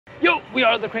Yo, we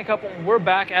are the Crank Couple. We're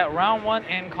back at round 1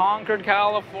 in Concord,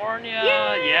 California.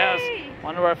 Yay! Yes,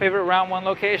 one of our favorite round 1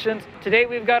 locations. Today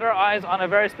we've got our eyes on a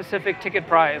very specific ticket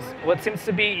prize. What seems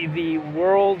to be the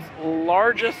world's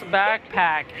largest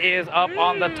backpack is up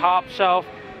on the top shelf.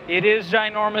 It is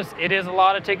ginormous. It is a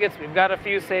lot of tickets. We've got a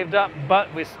few saved up,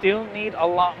 but we still need a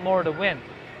lot more to win.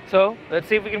 So let's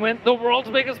see if we can win the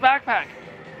world's biggest backpack.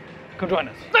 Come join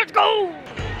us. Let's go!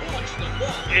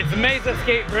 It's a maze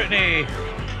escape, Brittany.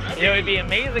 You know, it'd be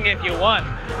amazing if you won.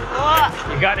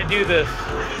 You got to do this.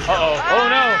 Uh-oh. Oh,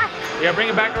 no. You got to bring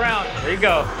it back around. There you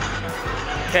go.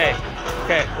 Okay.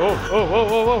 Okay. Whoa, whoa, whoa,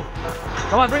 whoa, whoa.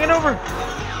 Come on, bring it over. No!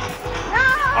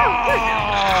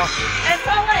 Oh. It's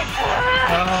all like...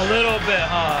 A little bit,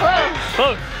 huh?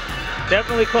 Close. Close.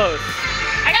 Definitely close.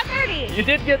 I got 30. You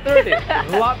did get 30.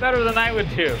 A lot better than I would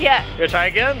do. Yeah. Gonna try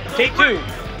again? Take 2.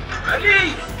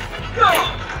 Ready, go!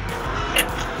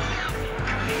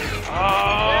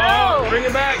 Oh, No. bring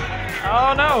it back.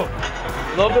 Oh, no.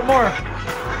 A little bit more.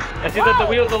 I see that the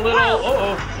wheel's a little...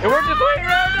 Uh-oh. It worked its way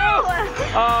around. No.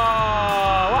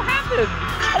 Oh, what happened?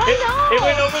 I don't know. It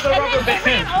went over the rubber band.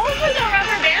 It went over the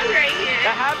rubber band right here.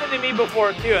 That happened to me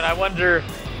before, too, and I wonder,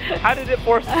 how did it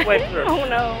force its way through? Oh,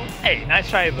 no. Hey, nice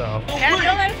try, though. Yeah,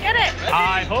 no, let's get it.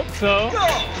 I hope so. Go!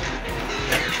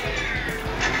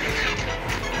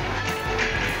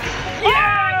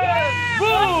 Yeah!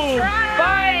 Boom! First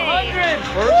 500!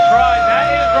 First try.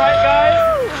 That is right, guys.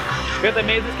 We got the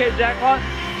Maze Escape jackpot.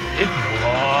 It's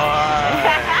won.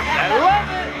 I love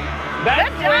it. That's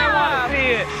Good the way I job. want to see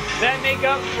it. That make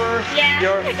up for Yeah.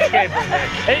 your escape.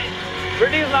 Hey,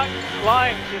 Brittany's not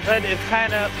lying. She said it's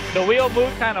kind of, the wheel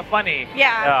moved kind of funny.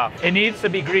 Yeah. It needs to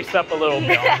be greased up a little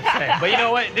bit. I'm just saying. But you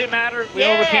know what? It didn't matter. We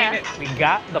Yeah. overcame it. We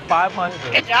got the 500.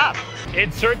 Good job.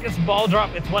 It's Circus Ball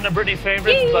Drop. It's one of Brittany's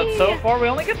favorites, Yay. but so far we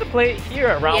only get to play it here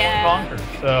at Round 1 Concord.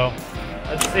 So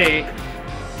let's see.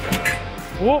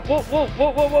 Whoa, whoa, whoa,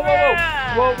 whoa, whoa, whoa,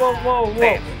 Yeah. whoa, whoa, whoa, whoa,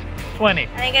 whoa. 20.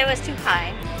 I think it was too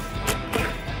high.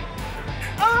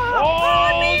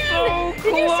 Oh, man. so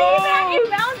Did you see that? You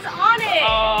bounced on it.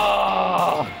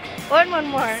 Oh, One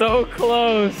more. so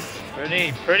close.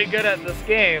 Brittany, pretty good at this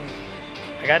game.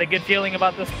 I got a good feeling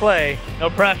about this play. No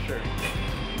pressure.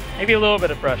 Maybe a little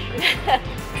bit of pressure.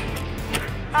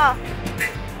 Oh.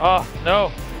 Oh,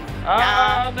 no.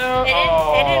 Ah, no. It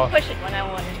didn't push it when I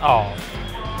wanted. Oh,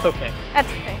 it's okay. That's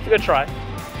okay. It's a good try.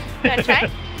 You wanna try?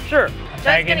 Sure. Just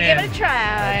Tagging gonna give in. it a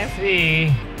try. Let's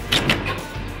see.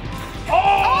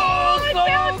 Oh, it so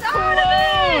bounced out of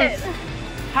it. close.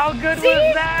 How good See?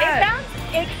 was that?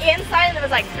 It bounced inside and it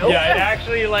was like, nope. Yeah, it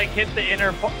actually like hit the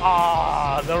inner,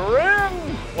 the rim.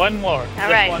 One more,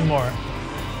 just right. one more.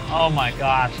 Oh my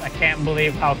gosh, I can't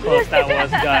believe how close that was,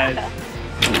 guys.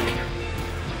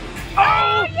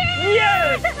 Oh,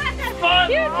 yes!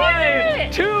 Fun You ride. did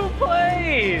it. 2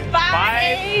 plays.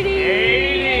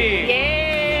 580.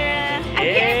 Yeah. I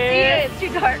can't see it. It's too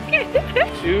dark.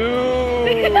 2.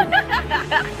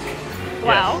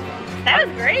 Wow. That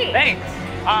was great. Thanks.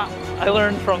 I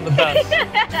learned from the best.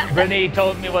 Brittany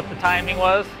told me what the timing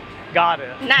was. Got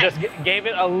it. Nice. Just gave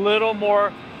it a little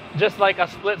more, just like a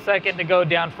split second to go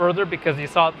down further because you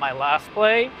saw my last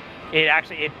play. It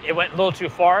actually, it went a little too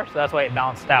far, so that's why it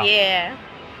bounced out. Yeah.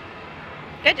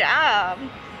 Good job.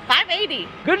 580.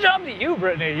 Good job to you,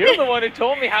 Brittany. You're the one who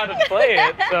told me how to play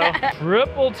it. So,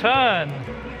 triple ton.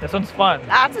 This one's fun.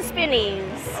 Lots of spinnies.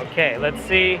 Okay, let's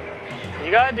see. What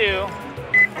you gotta do,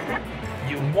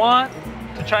 you want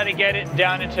to try to get it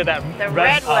down into that The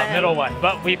red one. middle one.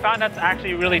 But we found that's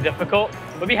actually really difficult.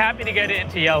 We'll be happy to get it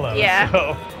into yellow. Yeah.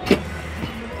 So.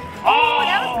 Oh,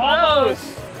 that was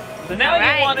almost. So now All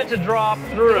right. you want it to drop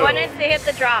through. You wanted to hit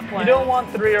the drop one. You don't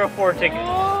want 3 or 4 tickets.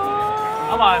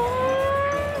 Come on.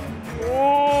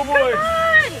 Oh boy. Come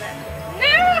on.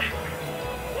 No.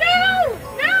 No.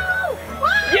 No.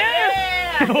 What? Yes!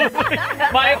 Yeah.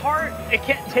 My heart, it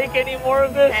can't take any more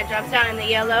of this. That drops down in the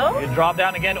yellow. You drop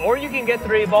down again, or you can get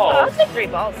 3 Oh, balls. I'll take 3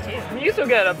 balls too. You still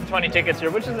get up to 20 tickets here,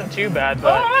 which isn't too bad,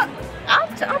 but I'll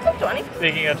take 20.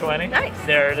 speaking of 20, Nice.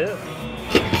 there it is.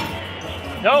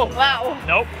 No. Wow.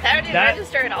 Nope. That didn't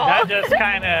register at all. That just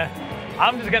kind of,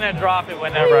 I'm just going to drop it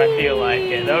whenever I feel like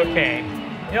it. Okay.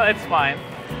 You know, it's fine.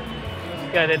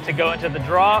 Just get it to go into the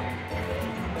drop.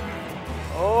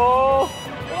 Oh.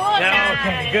 Oh, No, nice.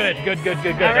 okay, good.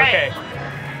 All right. Okay.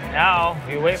 Now,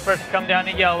 we wait for it to come down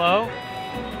to yellow.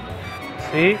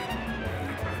 See?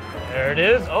 There it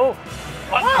is. Oh,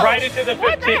 Whoa, right into the 15.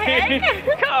 what the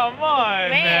heck? Come on,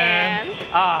 man.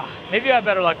 Man. Maybe I have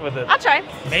better luck with this. I'll try.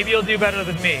 Maybe you'll do better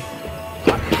than me.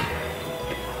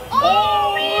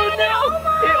 Oh, man, no!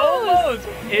 It almost.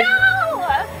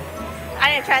 No!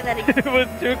 I didn't try that again. It was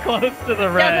too close to the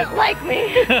red. Doesn't like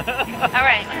me. All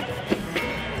right.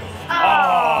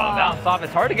 Oh, bounce off.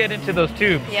 It's hard to get into those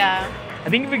tubes. Yeah. I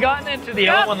think we've gotten into the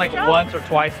yellow one like once or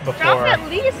twice before. Drop at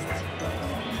least.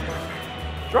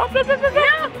 Drop it.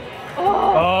 Yeah.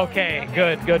 Oh. Okay,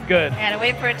 good, good, good. Gotta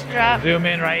wait for it to drop. Zoom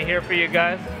in right here for you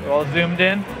guys. We're all zoomed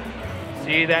in.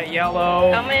 See that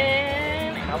yellow?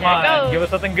 Coming. Come There it on, goes. give us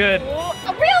something good. Oh,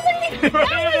 a real 50.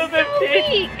 That was so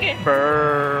 50. weak.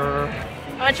 Brrr.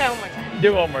 I'm gonna try one more time.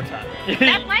 Do one more time.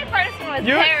 That my first one was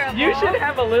terrible. You should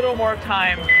have a little more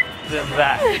time than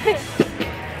that.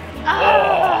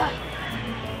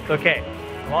 It's okay.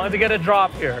 As long as you get a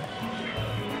drop here.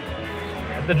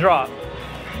 Get the drop.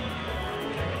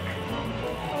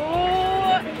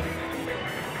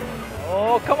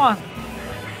 Oh, come on.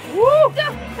 Woo!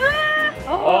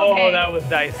 Oh, okay. that was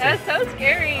dicey. That's so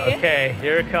scary. Okay,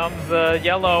 here comes the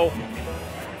yellow.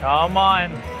 Come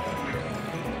on.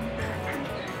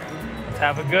 Let's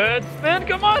have a good spin.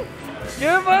 Come on.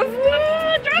 Give us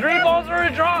 3 balls or a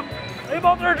drop. 3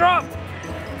 balls or a drop.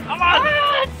 Come on.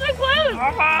 Oh, it's so close.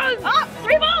 Come on. Oh,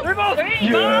 3 balls. 3 balls. 3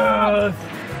 Yes. balls.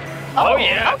 Oh,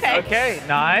 yes. Okay. Okay,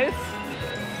 nice.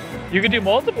 You can do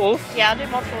multiples. Yeah, I'll do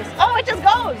multiples. Oh, it just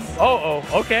goes. Oh,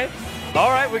 okay. All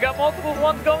right, we got multiple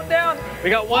ones going down. We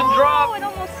got one Oh, drop. it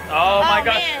almost. Oh my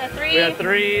gosh. Man, a 3. We got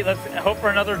 3. Let's hope for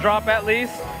another drop at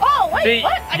least. Oh, wait, See,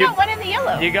 what? I got one in the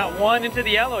yellow. You got one into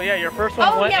the yellow. Yeah, your first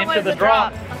one went yeah, into was the a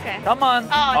drop. Okay. Come on.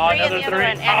 Oh, 3 in another the other 3.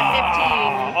 one, and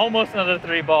a 15. Almost another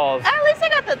 3 balls. At least I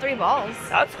got the 3 balls.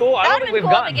 That's cool. I That don't would think have we've been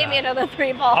cool if gotten they gave me that. another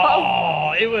 3 balls.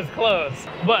 Oh, it was close.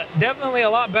 But definitely a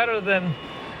lot better than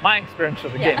my experience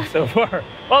with the game so far.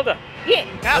 Well done. Yeah,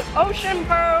 got ocean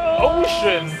pearls.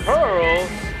 Ocean pearls.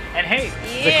 And hey,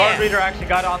 the card reader actually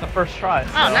got it on the first try.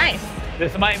 So Oh, nice.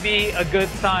 this might be a good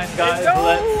sign, guys. Let's go.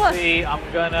 Let's see. I'm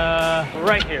gonna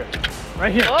right here.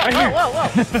 Right here. Whoa, right here. whoa.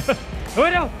 Oh,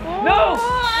 no. Oh, No.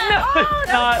 oh,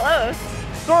 It's that not. was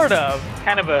close. Sort of.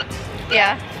 Kind of a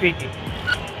Yeah. squeaky.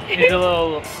 It's a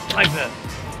little like this.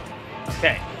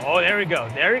 Okay. Oh, there we go.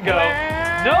 There we go.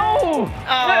 No. Oh.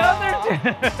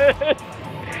 The other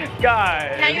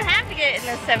guys. Now you have to get it in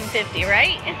the 750,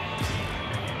 right?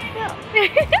 No.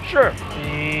 Sure.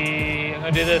 I'm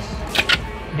gonna do this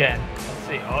again. Let's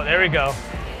see. Oh, there we go.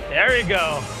 There we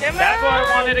go. Come That's where I on.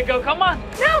 wanted to go. Come on.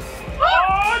 No.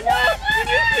 Oh, no. Did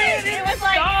you see it? It was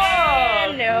like,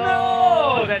 Stop.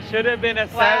 no. That should have been a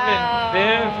Wow.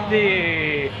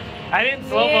 750. I didn't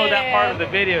slow-mo that part of the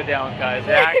video down, guys.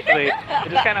 It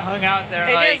just kind of hung out there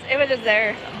It was just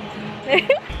there.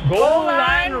 Goal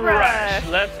line rush.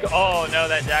 Let's go. Oh, no,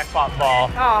 that jackpot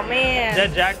ball. Oh, man.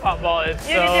 That jackpot ball is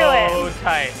You can do so it.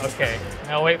 tight. Okay,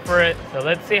 now wait for it. So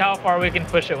let's see how far we can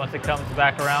push it once it comes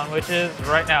back around, which is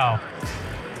right now.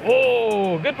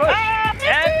 Whoa, good push.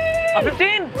 And a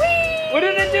 15. Whee! What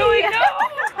is it doing?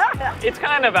 No. It's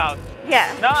kind of out.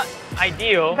 Yeah. Not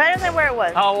ideal. Better than where it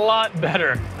was. A lot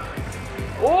better.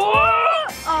 Whoa!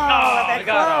 Oh, that's I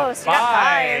got close. a You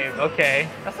got 5. Okay,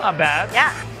 that's not bad.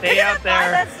 Yeah. Stay out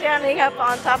there. That's standing up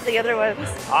on top of the other ones.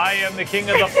 I am the king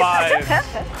of the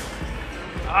 5s.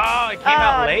 Oh, it came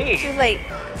out late. Too late.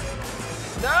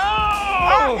 No!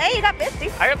 Oh, hey, you got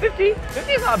 50. I got 50.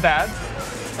 50 is not bad.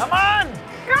 Come on!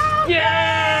 Go!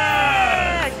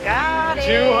 Yeah! Got it.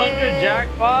 200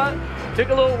 jackpot. Took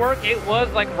a little work. It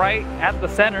was like right at the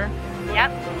center.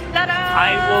 Yep. Ta-da!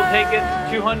 I will take it.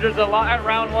 200's a lot at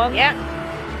round 1. Yeah.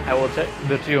 I will take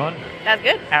the 200 That's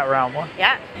good. at round 1.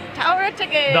 Yeah. Tower of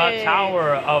tickets. The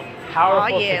tower of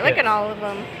powerful Oh, yeah. tickets. Look at all of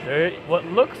them. There, what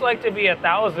looks like to be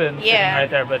 1,000 sitting Yeah. right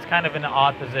there, but it's kind of in an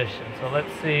odd position. So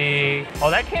let's see. Oh,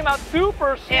 that came out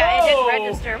super slow. Yeah, it didn't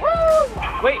register. Woo!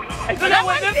 Wait, I still got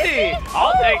 150.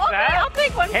 I'll take that. I'll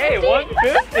take 150. Hey,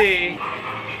 150.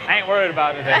 I ain't worried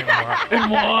about it anymore. It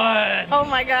won. Oh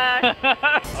my gosh.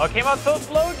 Oh, it came out so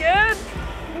slow again.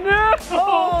 No.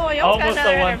 Oh, you almost got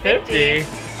a another 150.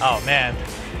 Oh man.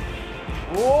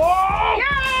 Whoa.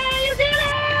 Yeah, you did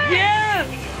it! Yes.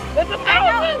 That's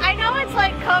 1,000. I know it's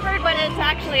like covered, but it's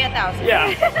actually 1,000.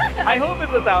 Yeah. I hope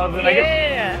it's 1,000. I guess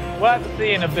Yeah. we'll have to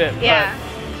see in a bit. Yeah.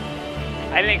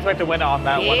 But I didn't expect to win on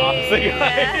that one, honestly.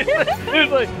 Yeah. It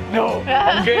was like, no,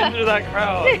 I'm getting through that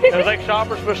crowd. It was like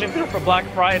shoppers pushing through for Black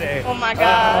Friday. Oh my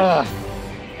gosh.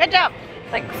 Good job.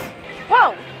 Thanks.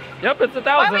 Whoa. Yep, it's 1,000.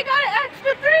 Why we got an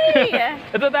extra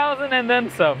 3? It's 1,000 and then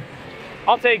some.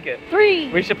 I'll take it.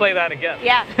 3. We should play that again.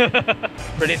 Yeah.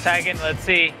 Pretty tagging. Let's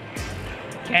see.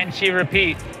 Can she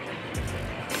repeat?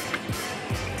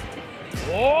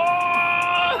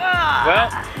 Whoa! Well,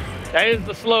 that is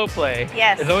the slow play.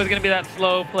 Yes. There's always going to be that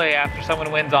slow play after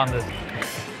someone wins on this.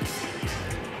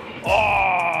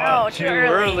 Oh, too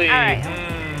early. All right.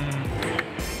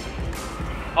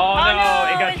 Oh, no,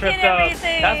 it got it's tripped in up.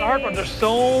 everything. That's the hard part. There's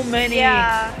so many.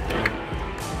 Yeah.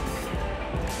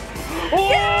 Oh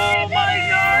Yes, my it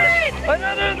gosh!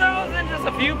 Another 1,000, just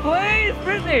a few plays,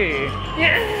 Brittany.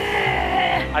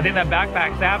 Yeah. I think that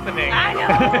backpack's happening. I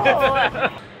know.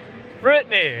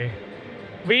 Brittany,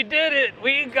 we did it.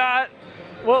 We got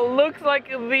what looks like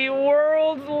the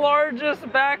world's largest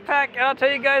backpack. I'll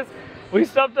tell you guys, we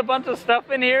stuffed a bunch of stuff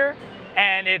in here,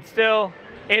 and it's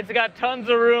got tons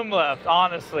of room left,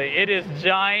 honestly. It is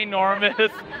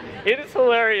ginormous. It is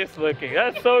hilarious looking.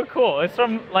 That's so cool. It's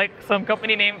from like some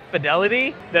company named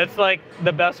Fydelity. That's like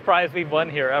the best prize we've won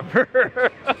here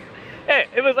ever. Hey,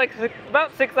 it was like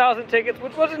about 6,000 tickets,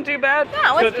 which wasn't too bad. No,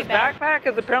 it wasn't this too bad. backpack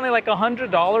is apparently like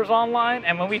 $100 online,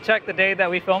 and when we checked the day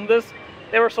that we filmed this,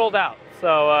 they were sold out.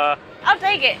 So I'll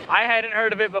take it. I hadn't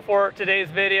heard of it before today's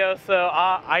video, so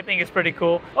I think it's pretty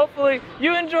cool. Hopefully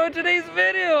you enjoyed today's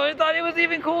video. I thought it was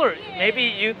even cooler. Yay. Maybe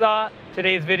you thought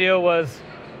today's video was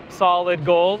solid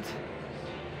gold.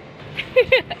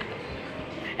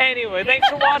 Anyway, thanks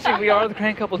for watching. We are the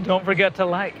Crank Couple. Don't forget to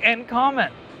like and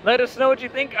comment. Let us know what you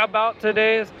think about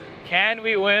today's Can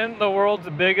We Win the World's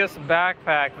Biggest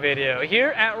Backpack video here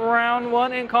at Round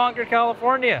 1 in Concord,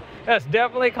 California. Yes,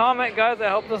 definitely comment, guys. That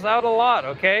helps us out a lot,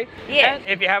 okay? Yeah. And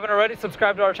if you haven't already,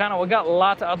 subscribe to our channel. We got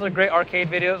lots of other great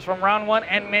arcade videos from Round 1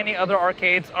 and many other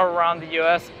arcades around the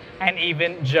US and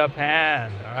even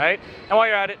Japan, all right? And while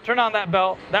you're at it, turn on that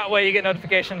bell. That way you get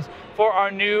notifications for our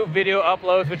new video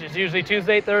uploads, which is usually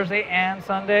Tuesday, Thursday, and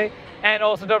Sunday. And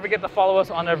also don't forget to follow us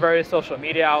on our various social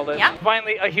media outlets. Yeah.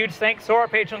 Finally, a huge thanks to our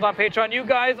patrons on Patreon. You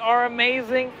guys are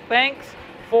amazing. Thanks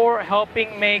for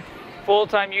helping make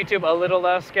full-time YouTube a little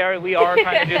less scary. We are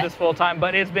trying to do this full-time,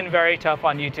 but it's been very tough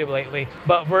on YouTube lately.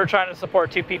 But we're trying to support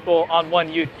 2 people on 1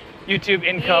 YouTube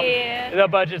income. Yeah. The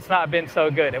budget's not been so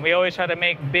good, and we always try to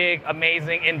make big,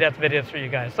 amazing, in-depth videos for you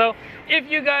guys. So if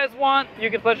you guys want,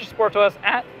 you can pledge your support to us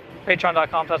at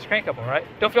patreon.com/crankcouple, right?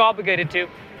 Don't feel obligated to.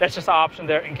 That's just an option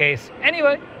there in case.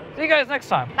 Anyway, see you guys next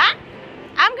time. Bye.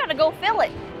 I'm gonna go fill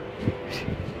it.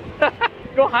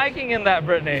 Go hiking in that,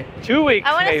 Brittany. 2 weeks,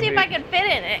 I want to see maybe. if I can fit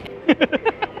in it.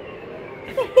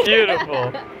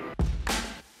 Beautiful.